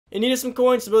And needed some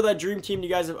coins to build that dream team you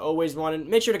guys have always wanted.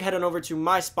 Make sure to head on over to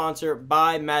my sponsor,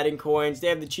 Buy Madden Coins. They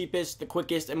have the cheapest, the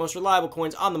quickest, and most reliable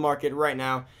coins on the market right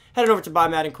now. Head on over to Buy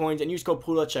Madden Coins and use code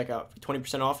Poodle at checkout for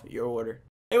 20% off your order.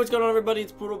 Hey, what's going on, everybody?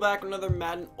 It's Poodle back with another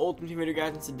Madden Ultimate Team video,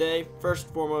 guys. And today, first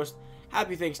and foremost,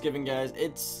 happy Thanksgiving, guys.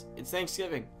 It's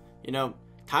Thanksgiving. You know,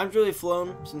 time's really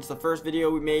flown since the first video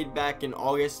we made back in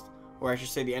August, or I should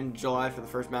say the end of July for the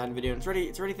first Madden video. And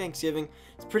it's already Thanksgiving.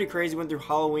 It's pretty crazy. Went through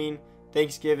Halloween,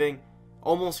 Thanksgiving,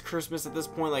 almost Christmas at this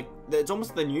point. Like, it's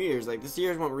almost the New Year's. Like, this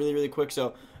year's went really, really quick.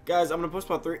 So, guys, I'm gonna post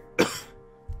about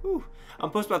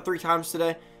three times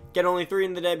today. Get only 3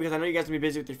 in the day because I know you guys gonna be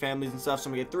busy with your families and stuff. So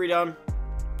I'm gonna get 3 done.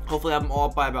 Hopefully have them all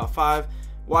up by about 5.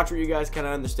 Watch what you guys kind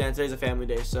of understand. Today's a family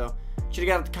day, so should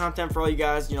have got the content for all you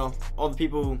guys. You know, all the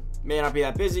people who may not be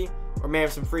that busy or may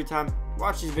have some free time.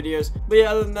 Watch these videos. But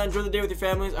yeah, other than that, enjoy the day with your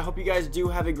families. I hope you guys do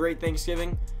have a great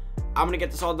Thanksgiving. I'm gonna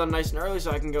get this all done nice and early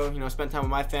so I can go, you know, spend time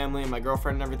with my family and my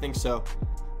girlfriend and everything. So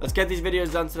let's get these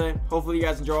videos done today. Hopefully you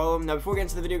guys enjoy all of them. Now before we get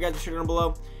into the video, guys, be sure to down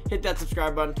below, hit that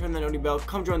subscribe button, turn that notification bell,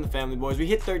 come join the family, boys. We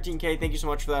hit 13K. Thank you so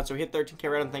much for that. So we hit 13K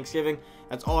right on Thanksgiving.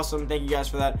 That's awesome. Thank you guys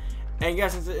for that. And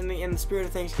guys, in the spirit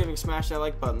of Thanksgiving, smash that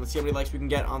like button. Let's see how many likes we can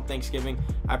get on Thanksgiving.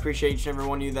 I appreciate each and every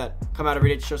one of you that come out every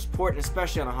day to show support, and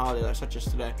especially on a holiday like such as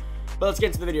today. But let's get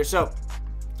into the video. So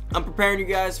I'm preparing you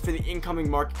guys for the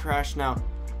incoming market crash. Now,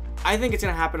 I think it's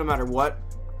gonna happen no matter what.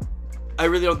 I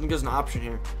really don't think there's an option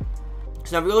here.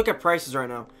 So now if we look at prices right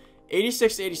now,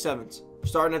 86 to 87s,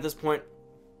 starting at this point,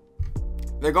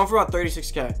 they're going for about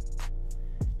 36K.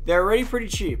 They're already pretty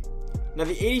cheap. Now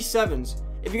the 87s,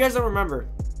 if you guys don't remember,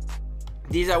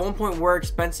 these at one point were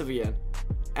expensive again,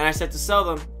 and I said to sell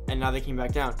them, and now they came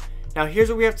back down. Now here's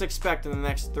what we have to expect in the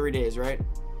next 3 days, right?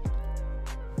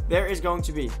 There is going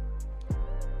to be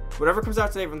whatever comes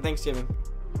out today from Thanksgiving,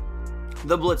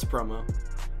 the Blitz promo,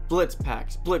 Blitz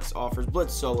packs, Blitz offers,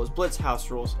 Blitz solos, Blitz house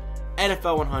rules,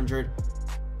 NFL 100.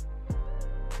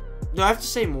 Do I have to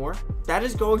say more? That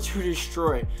is going to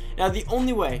destroy. Now the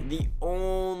only way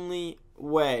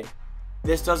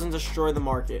this doesn't destroy the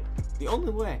market, the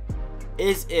only way,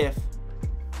 is if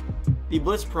the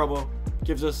Blitz promo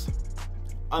gives us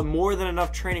more than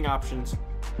enough training options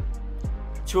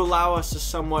to allow us to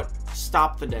somewhat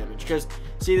stop the damage. Because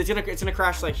see, it's gonna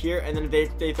crash like here, and then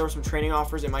if they throw some training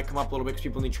offers, it might come up a little bit because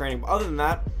people need training. But other than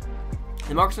that,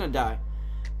 the market's gonna die.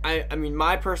 I mean,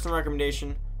 my personal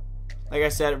recommendation, like I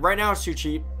said, right now it's too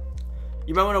cheap.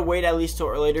 You might want to wait at least till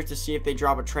later to see if they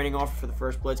drop a training offer for the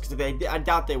first Blitz, because if they, I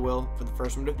doubt they will for the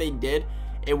first one. But if they did,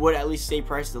 it would at least save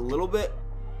prices a little bit.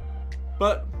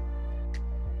 But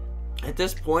at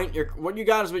this point, what you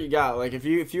got is what you got. Like, if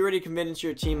you already committed to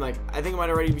your team, like, I think it might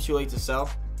already be too late to sell.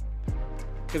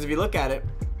 Because if you look at it,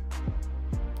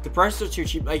 the prices are too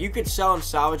cheap. Like, you could sell and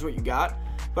salvage what you got.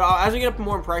 But as we get up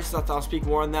more in prices, I'll speak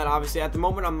more on that. Obviously, at the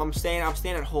moment, I'm staying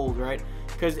at hold, right?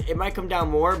 Because it might come down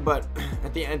more, but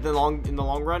in the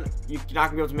long run, you're not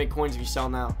gonna be able to make coins if you sell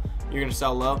now. You're gonna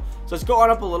sell low. So let's go on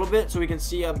up a little bit so we can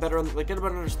see get a better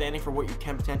understanding for what you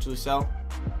can potentially sell.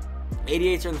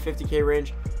 88s are in the 50K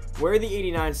range. Where are the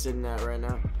 89s sitting at right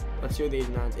now? Let's see what the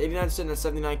 89s. 89s sitting at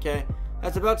 79K.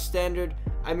 That's about standard.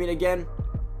 I mean, again,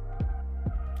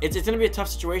 it's gonna be a tough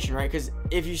situation, right? Because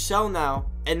if you sell now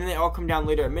and then they all come down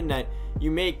later at midnight,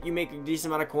 you make a decent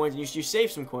amount of coins and you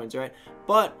save some coins, right?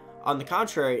 But on the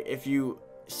contrary, if you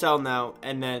sell now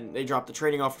and then they drop the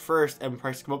trading offer first and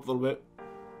prices come up a little bit,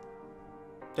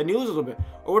 then you lose a little bit.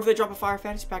 Or what if they drop a fire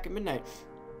fantasy pack at midnight?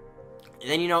 And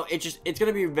then, you know, it's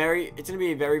gonna be a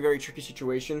very, very tricky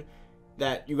situation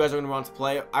that you guys are gonna want to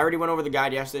play. I already went over the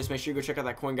guide yesterday, so make sure you go check out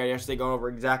that coin guide yesterday, going over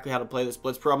exactly how to play this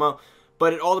Blitz promo.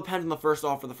 But it all depends on the first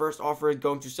offer. The first offer is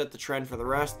going to set the trend for the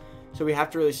rest. So we have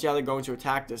to really see how they're going to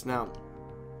attack this. Now,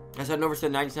 as I head over to the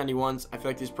 90s, 91s, I feel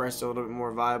like these prices are a little bit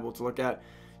more viable to look at.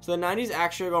 So the 90s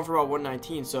actually are going for about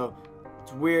 119. So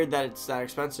it's weird that it's that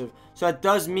expensive. So that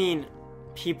does mean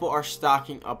people are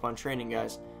stocking up on training,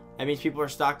 guys. That means people are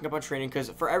stocking up on training, because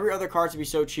for every other card to be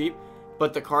so cheap,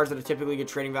 but the cards that are typically good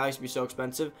training values to be so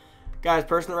expensive. Guys,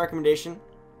 personal recommendation,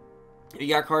 if you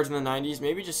got cards in the 90s,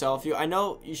 maybe just sell a few. I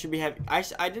know you should be having,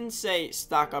 I didn't say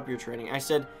stock up your training. I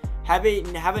said have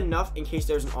enough in case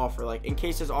there's an offer. Like, in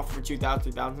case there's an offer for 2,000,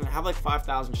 3,000, have like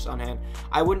 5,000 just on hand.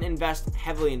 I wouldn't invest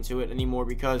heavily into it anymore,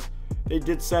 because they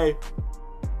did say,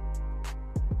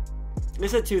 they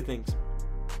said 2 things.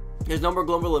 There's no more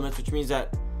global limits, which means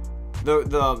that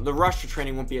the rush to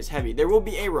training won't be as heavy. There will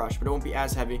be a rush, but it won't be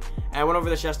as heavy. And I went over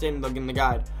this yesterday in the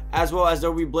guide. As well as there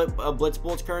will be Blitz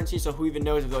bullets currency, so who even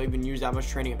knows if they'll even use that much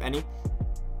training, if any.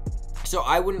 So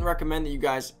I wouldn't recommend that you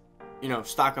guys you know,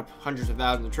 stock up hundreds of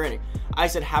thousands of training. I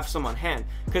said have some on hand,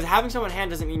 because having some on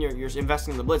hand doesn't mean you're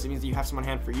investing in the Blitz. It means that you have some on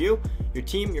hand for you, your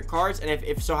team, your cards, and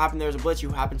if so happen there's a Blitz, you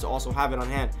happen to also have it on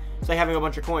hand. It's like having a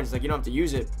bunch of coins. It's like you don't have to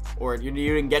use it, or you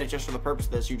didn't get it just for the purpose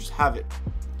of this. You just have it.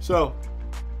 So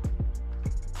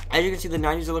as you can see, the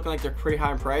 90s are looking like they're pretty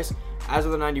high in price, as are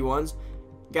the 91s.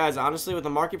 Guys, honestly, with the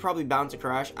market probably bound to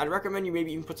crash, I'd recommend you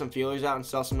maybe even put some feelers out and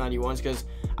sell some 91s, because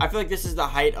I feel like this is the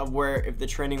height of where, if the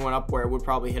trending went up, where it would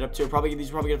probably hit up to. These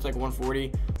probably get up to like 140,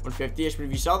 150-ish, but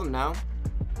if you sell them now,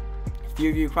 a few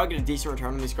of you probably get a decent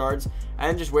return on these cards, and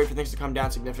then just wait for things to come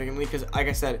down significantly, because like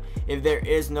I said, if there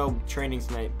is no training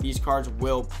tonight, these cards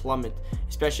will plummet,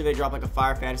 especially if they drop like a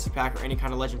Fire Fantasy Pack or any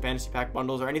kind of Legend Fantasy Pack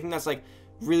bundles or anything that's like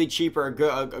really cheap or a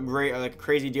great or like a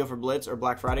crazy deal for Blitz or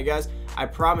Black Friday, guys. I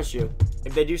promise you,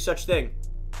 if they do such thing,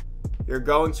 you're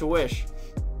going to wish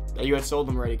that you had sold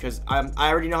them already, because I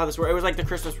already know how this works. It was like the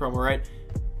Christmas promo, right?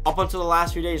 Up until the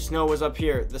last few days, snow was up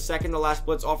here. The second the last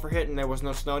Blitz offer hit and there was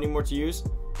no snow anymore to use,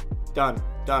 done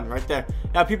right there.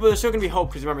 Now, people, there's still gonna be hope,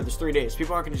 because remember, there's 3 days.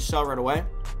 People aren't gonna just sell right away,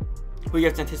 but you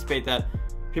have to anticipate that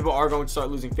people are going to start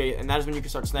losing faith, and that is when you can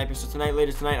start sniping. So tonight,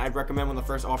 later tonight, I'd recommend when the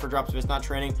first offer drops, if it's not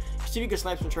training, see if you can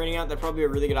snipe some training out. That'd probably be a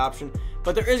really good option,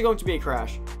 but there is going to be a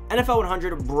crash. NFL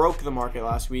 100 broke the market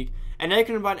last week, and now you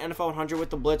can combine NFL 100 with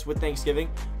the Blitz, with Thanksgiving,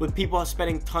 with people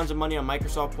spending tons of money on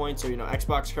Microsoft points, or, you know,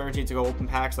 Xbox currency to go open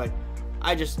packs. Like,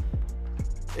 it's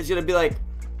gonna be like,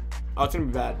 oh, it's gonna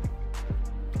be bad.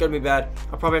 It's gonna be bad.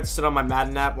 I'll probably have to sit on my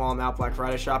Madden app while I'm out Black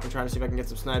Friday shopping, trying to see if I can get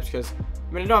some snipes, because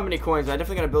I mean, I don't have many coins. I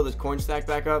definitely got to build this coin stack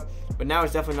back up, but now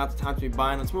is definitely not the time to be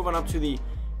buying. Let's move on up to the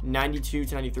 92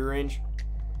 to 93 range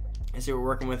and see what we're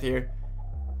working with here.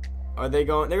 Are they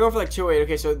going? They're going for like 208.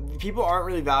 Okay, so people aren't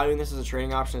really valuing this as a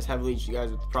trading option as heavily as you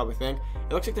guys would probably think.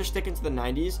 It looks like they're sticking to the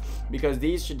 90s, because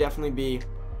these should definitely be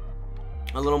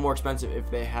a little more expensive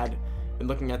if they had been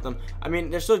looking at them. I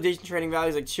mean, there's still decent trading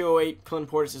values. Like 208 Clint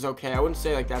Portis is okay. I wouldn't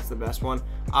say like that's the best one.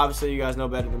 Obviously, you guys know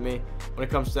better than me when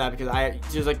it comes to that, because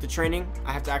just like the training,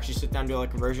 I have to actually sit down and do like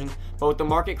conversions. But with the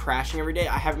market crashing every day,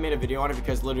 I haven't made a video on it,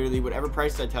 because literally whatever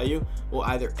price I tell you will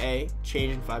either A,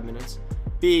 change in 5 minutes,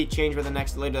 B, change by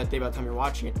later that day by the time you're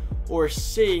watching it, or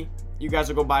C, you guys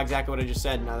will go buy exactly what I just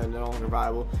said. Now they're no longer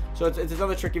viable. So it's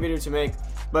another tricky video to make,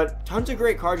 but tons of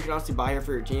great cards you can honestly buy here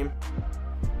for your team.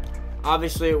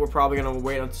 Obviously, we're probably going to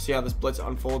wait to see how this Blitz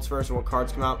unfolds first and what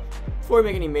cards come out before we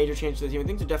make any major changes to the team.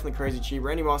 Things are definitely crazy cheap.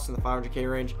 Randy Moss in the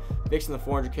 500K range, Vicks in the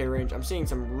 400K range. I'm seeing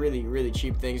some really, really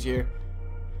cheap things here.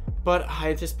 But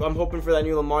I'm hoping for that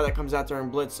new Lamar that comes out during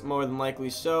Blitz more than likely.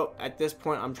 So at this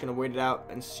point, I'm just going to wait it out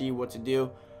and see what to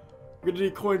do. We're going to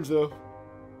need coins, though.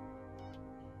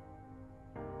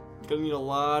 Going to need a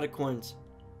lot of coins.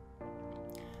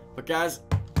 But guys,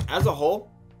 as a whole,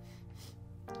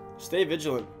 stay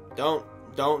vigilant. Don't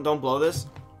blow this.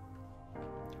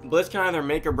 Blitz can either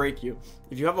make or break you.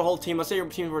 If you have a whole team, let's say your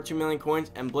team's worth 2 million coins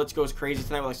and Blitz goes crazy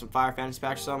tonight with like some Fire Fantasy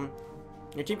Packs or something,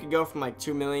 your team could go from like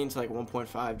 2 million to like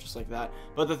 1.5, just like that.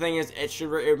 But the thing is,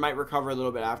 it might recover a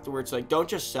little bit afterwards. So like, don't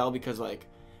just sell, because like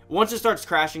once it starts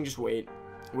crashing, just wait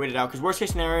it out. Because worst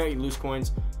case scenario, you lose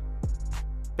coins.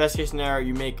 Best case scenario,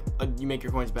 you make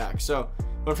your coins back. So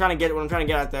what I'm trying to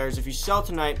get out there is, if you sell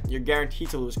tonight, you're guaranteed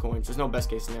to lose coins. There's no best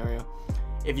case scenario.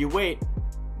 If you wait,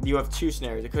 you have 2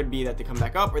 scenarios. It could be that they come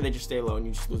back up, or they just stay low and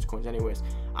you just lose coins anyways.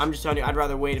 I'm just telling you, I'd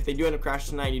rather wait. If they do end up crashing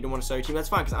tonight and you don't want to sell your team, that's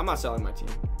fine, because I'm not selling my team,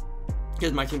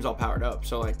 because my team's all powered up.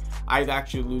 So like, I'd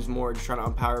actually lose more just trying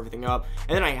to unpower everything up,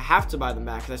 and then I have to buy them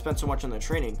back because I spent so much on their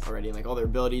training already, like all their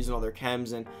abilities and all their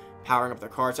chems and powering up their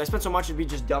cards. So I spent so much, it'd be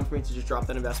just dumb for me to just drop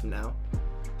that investment now.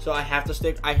 So I have to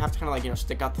kind of like, you know,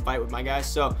 stick out the fight with my guys.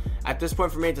 So at this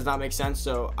point for me, it does not make sense.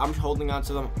 So I'm holding on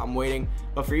to them. I'm waiting.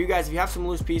 But for you guys, if you have some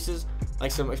loose pieces,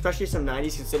 like especially some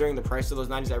 90s, considering the price of those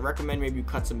 90s, I recommend maybe you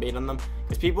cut some bait on them,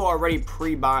 because people are already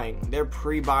pre-buying. They're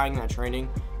pre-buying that training.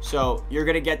 So you're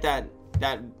gonna get that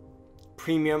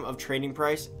premium of trading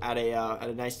price at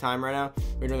a nice time right now.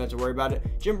 We don't have to worry about it.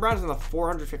 Jim Brown's in the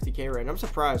 450K range. I'm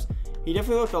surprised. He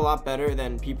definitely looked a lot better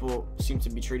than people seem to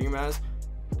be treating him as.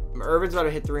 Irvin's about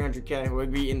to hit 300K.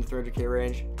 Would be in the 300K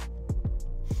range.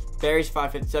 Barry's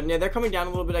 557. Yeah, they're coming down a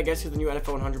little bit, I guess, because the new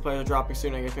NFL 100 players are dropping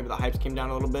soon. I guess maybe the hypes came down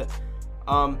a little bit.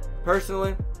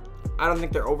 Personally, I don't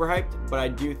think they're overhyped, but I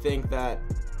do think that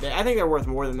I think they're worth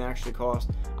more than they actually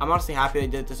cost. I'm honestly happy they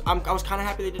did this. I was kind of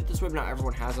happy they did it this way, but not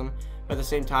everyone has them. But at the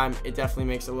same time, it definitely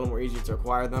makes it a little more easy to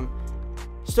acquire them.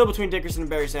 Still between Dickerson and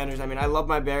Barry Sanders. I mean, I love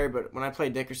my Barry, but when I play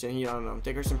Dickerson, I don't know.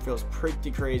 Dickerson feels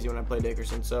pretty crazy when I play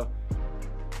Dickerson, so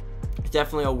it's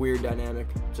definitely a weird dynamic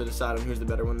to decide on who's the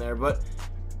better one there. But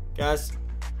guys,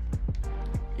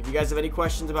 If you guys have any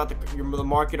questions about the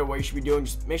market or what you should be doing,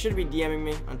 just make sure to be DMing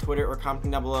me on Twitter or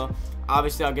commenting down below.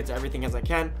 Obviously, I'll get to everything as I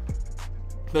can.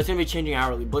 But it's going to be changing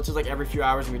hourly. Blitz is like every few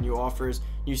hours, we get new offers,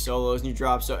 new solos, new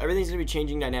drops. So everything's going to be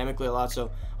changing dynamically a lot. So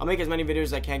I'll make as many videos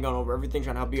as I can going over everything,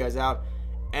 trying to help you guys out.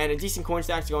 And a decent coin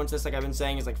stack to go into this, like I've been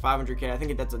saying, is like 500k. I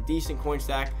think that's a decent coin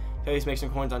stack to at least make some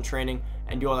coins on training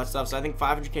and do all that stuff. So I think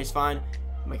 500k is fine.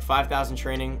 Like 5,000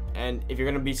 training. And if you're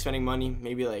going to be spending money,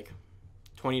 maybe like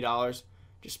 $20.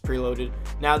 Just preloaded.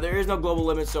 Now there is no global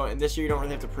limit, so this year you don't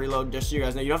really have to preload. Just so you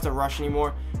guys know, you don't have to rush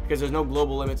anymore because there's no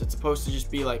global limits. It's supposed to just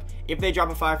be like if they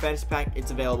drop a fire fantasy pack, it's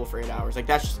available for 8 hours. Like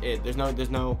that's just it. There's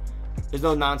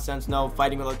no nonsense, no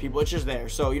fighting with other people. It's just there,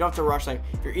 so you don't have to rush. Like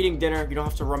if you're eating dinner, you don't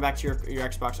have to run back to your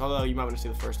Xbox. Although you might want to see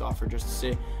the first offer just to see.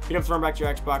 You don't have to run back to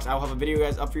your Xbox. I will have a video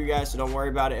guys up for you guys, so don't worry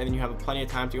about it. And then you have plenty of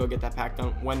time to go get that pack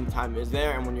done when the time is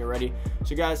there and when you're ready.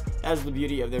 So guys, that is the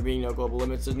beauty of there being no global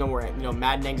limits. There's nowhere,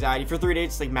 Madden anxiety for 3 days.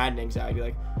 It's like Madden anxiety.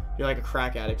 Like you're like a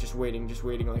crack addict, just waiting.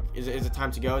 Like is it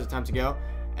time to go? Is it time to go?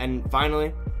 And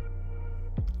finally,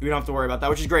 we don't have to worry about that,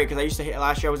 which is great because I used to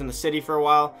last year I was in the city for a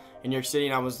while in New York City,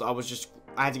 and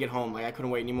I had to get home. Like I couldn't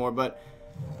wait anymore. But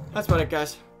that's about it,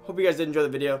 guys. Hope you guys did enjoy the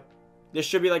video. This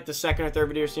should be like the second or third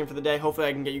video you're seeing for the day. Hopefully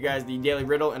I can get you guys the daily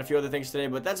riddle and a few other things today.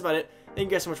 But that's about it.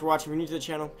 Thank you guys so much for watching. If you're new to the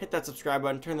channel, hit that subscribe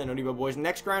button, turn that notification boys.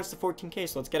 Next grind's to 14k,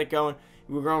 so let's get it going.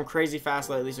 We're growing crazy fast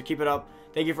lately, so keep it up.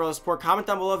 Thank you for all the support. Comment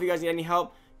down below if you guys need any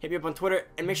help. Hit me up on Twitter,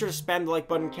 and make sure to spam the like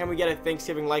button. Can we get a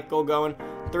Thanksgiving like goal going?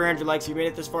 300 likes. If you made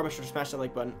it this far, make sure to smash that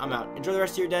like button. I'm out. Enjoy the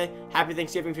rest of your day. Happy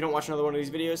Thanksgiving if you don't watch another one of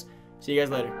these videos. See you guys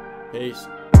later. Peace.